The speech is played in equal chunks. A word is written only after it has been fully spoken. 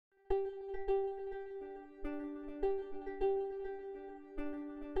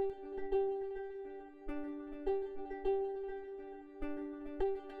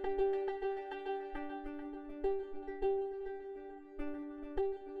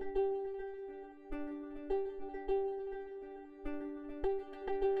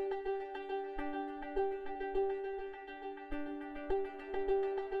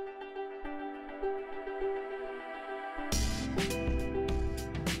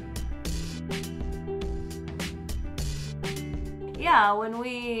Yeah, when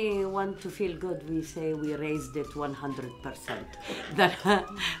we want to feel good, we say we raised it 100%. That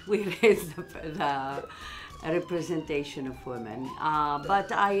we raised the representation of women.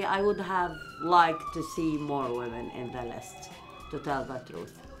 But I would have liked to see more women in the list, to tell the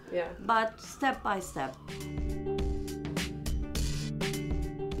truth. Yeah. But step by step.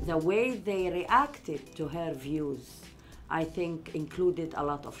 The way they reacted to her views, I think, included a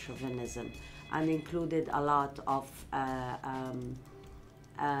lot of chauvinism and included a lot of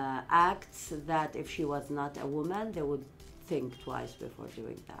acts that if she was not a woman, they would think twice before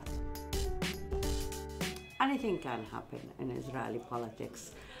doing that. Anything can happen in Israeli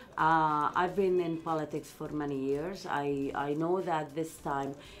politics. I've been in politics for many years. I know that this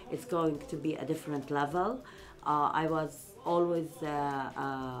time it's going to be a different level. I was always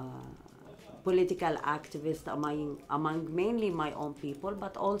political activist among mainly my own people,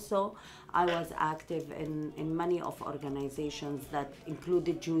 but also I was active in many of organizations that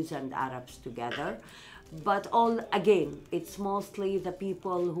included Jews and Arabs together. But again, it's mostly the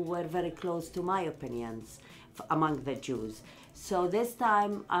people who were very close to my opinions among the Jews. So this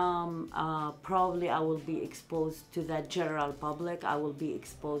time, probably I will be exposed to the general public. I will be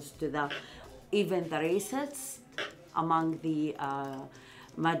exposed to even the racists among the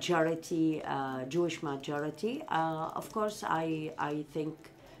majority, Jewish majority. Of course, I think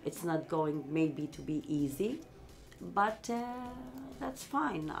it's not going maybe to be easy, but that's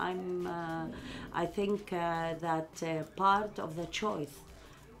fine. I think that part of the choice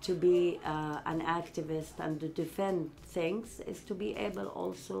to be an activist and to defend things is to be able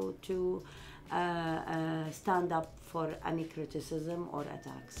also to stand up for any criticism or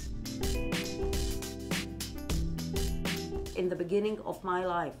attacks. In the beginning of my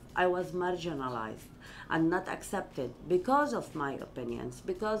life, I was marginalized and not accepted because of my opinions,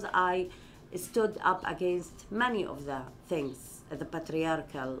 because I stood up against many of the things, the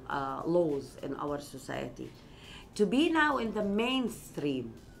patriarchal laws in our society. To be now in the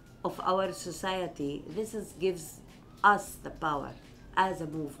mainstream of our society, gives us the power as a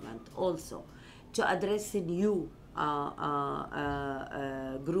movement also to address new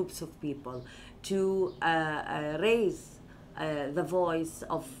groups of people, to raise the voice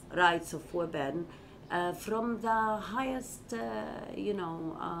of rights of women from the highest,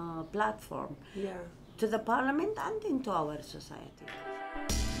 platform, yeah, to the parliament and into our society.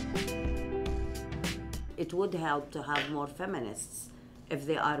 It would help to have more feminists, if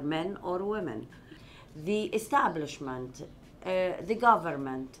they are men or women. The establishment, the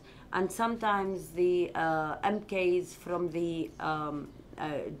government, and sometimes the MKs from the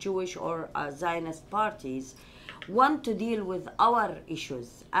Jewish or Zionist parties want to deal with our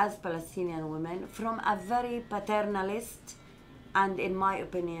issues as Palestinian women from a very paternalist and, in my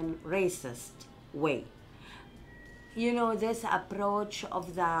opinion, racist way. You know, this approach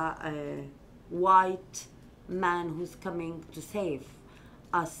of the white man who's coming to save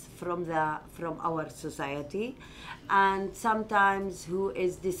us from our society, and sometimes who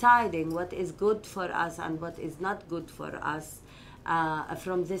is deciding what is good for us and what is not good for us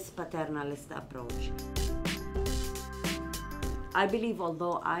from this paternalist approach. I believe,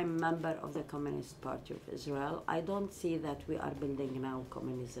 although I'm a member of the Communist Party of Israel, I don't see that we are building now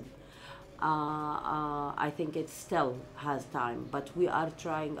communism. I think it still has time, but we are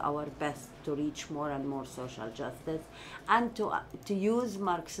trying our best to reach more and more social justice and to use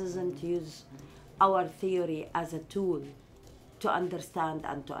Marxism, to use our theory as a tool to understand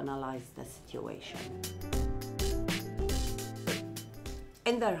and to analyze the situation.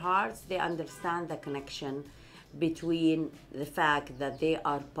 In their hearts, they understand the connection between the fact that they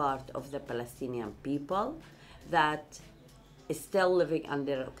are part of the Palestinian people, that is still living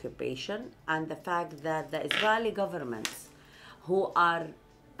under occupation, and the fact that the Israeli governments who are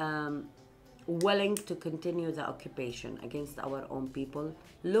willing to continue the occupation against our own people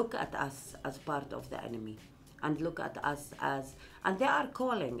look at us as part of the enemy and look at us as, and they are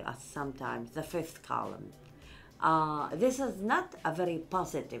calling us sometimes the fifth column. This is not a very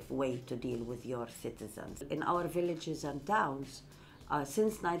positive way to deal with your citizens. In our villages and towns,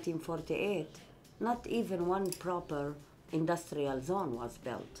 since 1948, not even one proper industrial zone was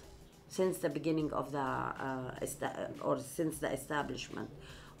built since the beginning of since the establishment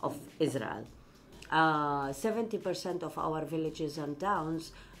of Israel. 70% of our villages and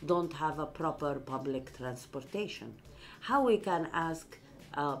towns don't have a proper public transportation. How we can ask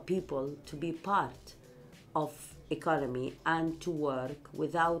people to be part of economy and to work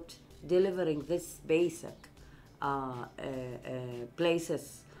without delivering this basic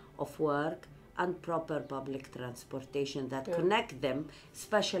places of work and proper public transportation that connect them,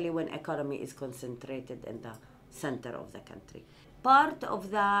 especially when economy is concentrated in the center of the country. Part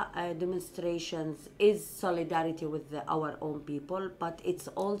of the demonstrations is solidarity with our own people, but it's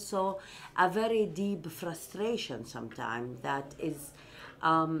also a very deep frustration sometimes that is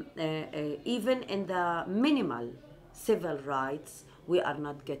even in the minimal civil rights, we are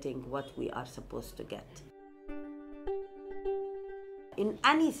not getting what we are supposed to get. In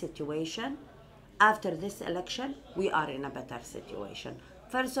any situation, after this election, we are in a better situation.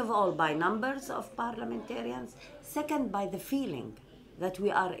 First of all, by numbers of parliamentarians. Second, by the feeling that we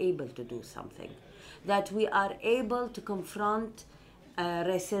are able to do something, that we are able to confront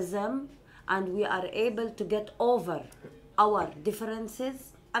racism, and we are able to get over our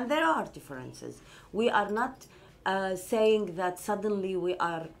differences. And there are differences. We are not saying that suddenly we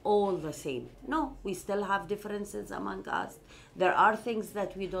are all the same. No, we still have differences among us. There are things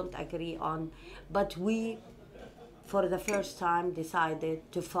that we don't agree on, but we, for the first time,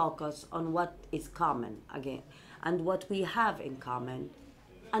 decided to focus on what is common again and what we have in common,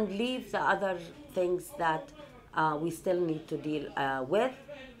 and leave the other things that we still need to deal with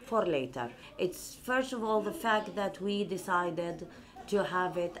for later. It's first of all the fact that we decided to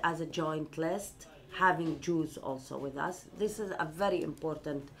have it as a joint list, having Jews also with us. This is a very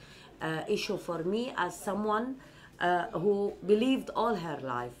important issue for me as someone who believed all her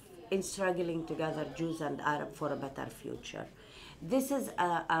life in struggling together, Jews and Arab, for a better future. This is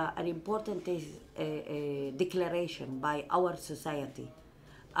an important declaration by our society,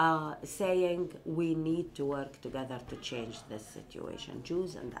 saying we need to work together to change this situation,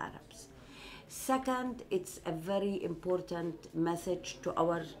 Jews and Arabs. Second, it's a very important message to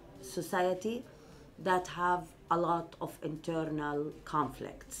our society that have a lot of internal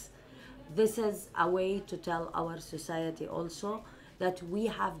conflicts. This is a way to tell our society also that we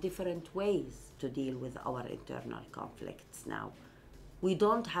have different ways to deal with our internal conflicts now. We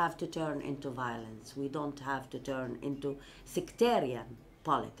don't have to turn into violence. We don't have to turn into sectarian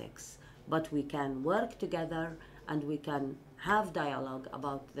politics, but we can work together and we can have dialogue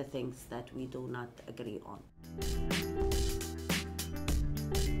about the things that we do not agree on.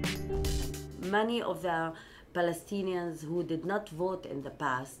 Many of the Palestinians who did not vote in the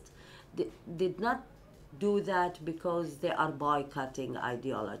past did not do that because they are boycotting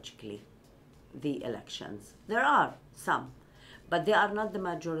ideologically the elections. There are some, but they are not the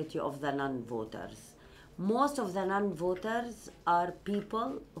majority of the non-voters. Most of the non-voters are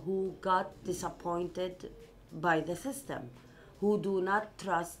people who got disappointed by the system, who do not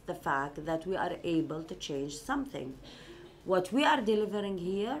trust the fact that we are able to change something. What we are delivering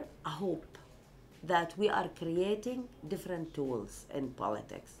here, a hope that we are creating different tools in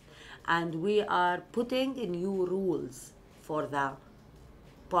politics, and we are putting new rules for the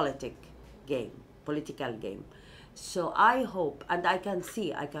political game. So I hope, and I can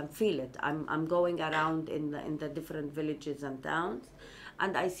see, I can feel it. I'm going around in the different villages and towns,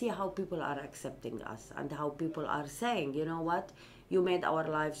 and I see how people are accepting us and how people are saying, you know what, you made our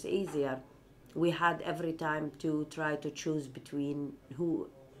lives easier. We had every time to try to choose between who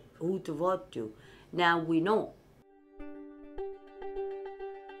to vote to. Now we know.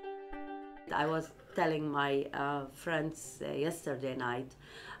 I was telling my friends yesterday night,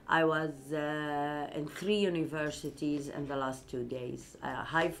 I was in 3 universities in the last 2 days,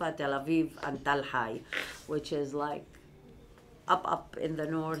 Haifa, Tel Aviv, and Tal Hai, which is like up in the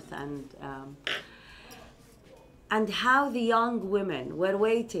north, and how the young women were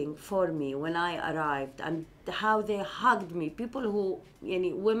waiting for me when I arrived, and how they hugged me. People who,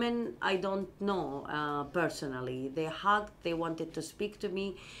 women I don't know personally, they hugged, they wanted to speak to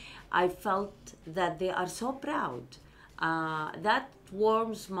me. I felt that they are so proud. That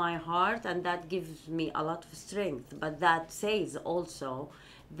warms my heart, and that gives me a lot of strength. But that says also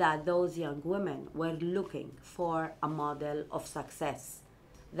that those young women were looking for a model of success,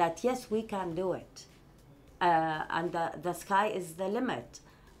 that yes, we can do it. And the sky is the limit.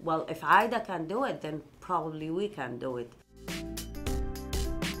 Well, if Aida can do it, then probably we can do it.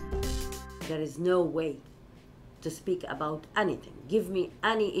 There is no way to speak about anything. Give me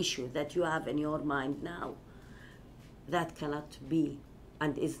any issue that you have in your mind now that cannot be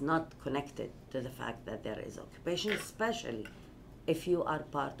and is not connected to the fact that there is occupation, especially if you are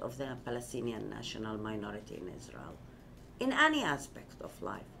part of the Palestinian national minority in Israel, in any aspect of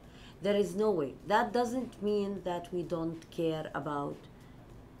life. There is no way. That doesn't mean that we don't care about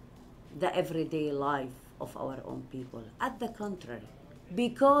the everyday life of our own people. At the contrary,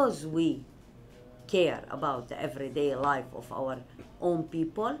 because we care about the everyday life of our own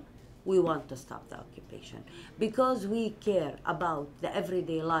people, we want to stop the occupation. Because we care about the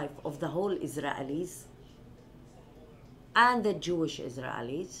everyday life of the whole Israelis and the Jewish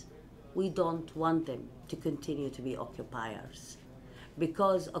Israelis, we don't want them to continue to be occupiers.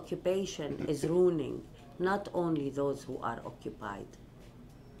 because occupation is ruining not only those who are occupied,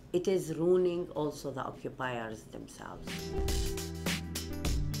 it is ruining also the occupiers themselves.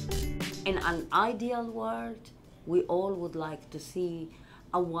 In an ideal world, we all would like to see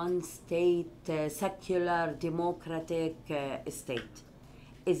a one-state, secular, democratic state.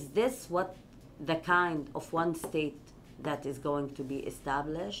 Is this what the kind of one state that is going to be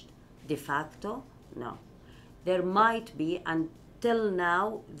established de facto? No. There might be, until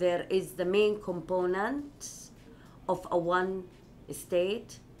now, there is the main component of a one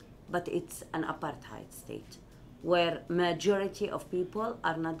state, but it's an apartheid state where majority of people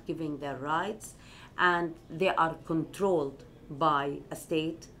are not giving their rights and they are controlled by a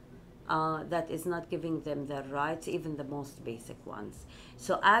state that is not giving them their rights, even the most basic ones.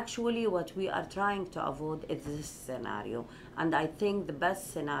 So actually what we are trying to avoid is this scenario. And I think the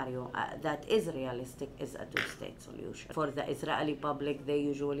best scenario that is realistic is a two-state solution. For the Israeli public, they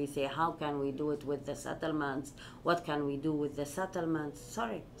usually say, how can we do it with the settlements? What can we do with the settlements?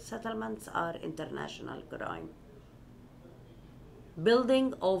 Sorry, settlements are international crime.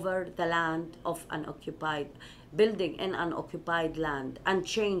 Building over the land of an occupied, building in an occupied land and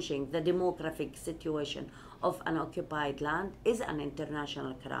changing the demographic situation of an occupied land is an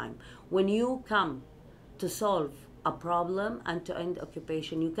international crime. When you come to solve a problem and to end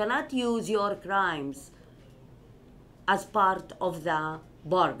occupation, you cannot use your crimes as part of the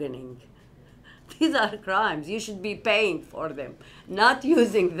bargaining. These are crimes. You should be paying for them, not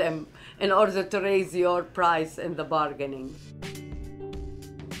using them in order to raise your price in the bargaining.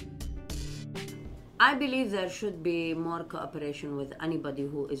 I believe there should be more cooperation with anybody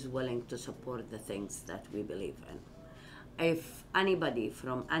who is willing to support the things that we believe in. If anybody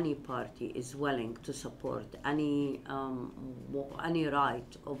from any party is willing to support any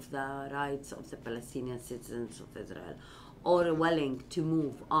right of the rights of the Palestinian citizens of Israel, or willing to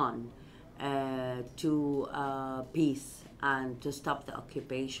move on to peace and to stop the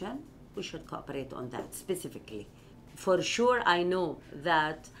occupation, we should cooperate on that specifically. For sure, I know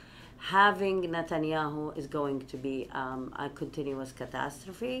that having Netanyahu is going to be a continuous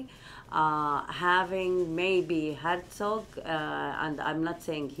catastrophe. Having maybe Herzog, and I'm not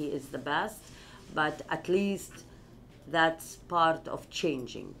saying he is the best, but at least that's part of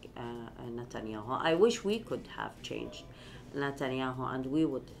changing Netanyahu. I wish we could have changed Netanyahu and we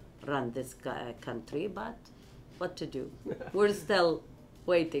would run this country, but what to do? We're still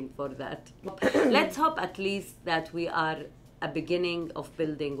waiting for that. Let's hope at least that we are a beginning of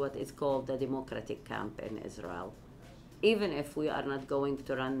building what is called the democratic camp in Israel. Even if we are not going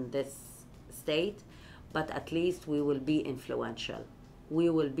to run this state, but at least we will be influential.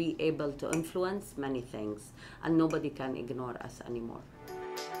 We will be able to influence many things, and nobody can ignore us anymore.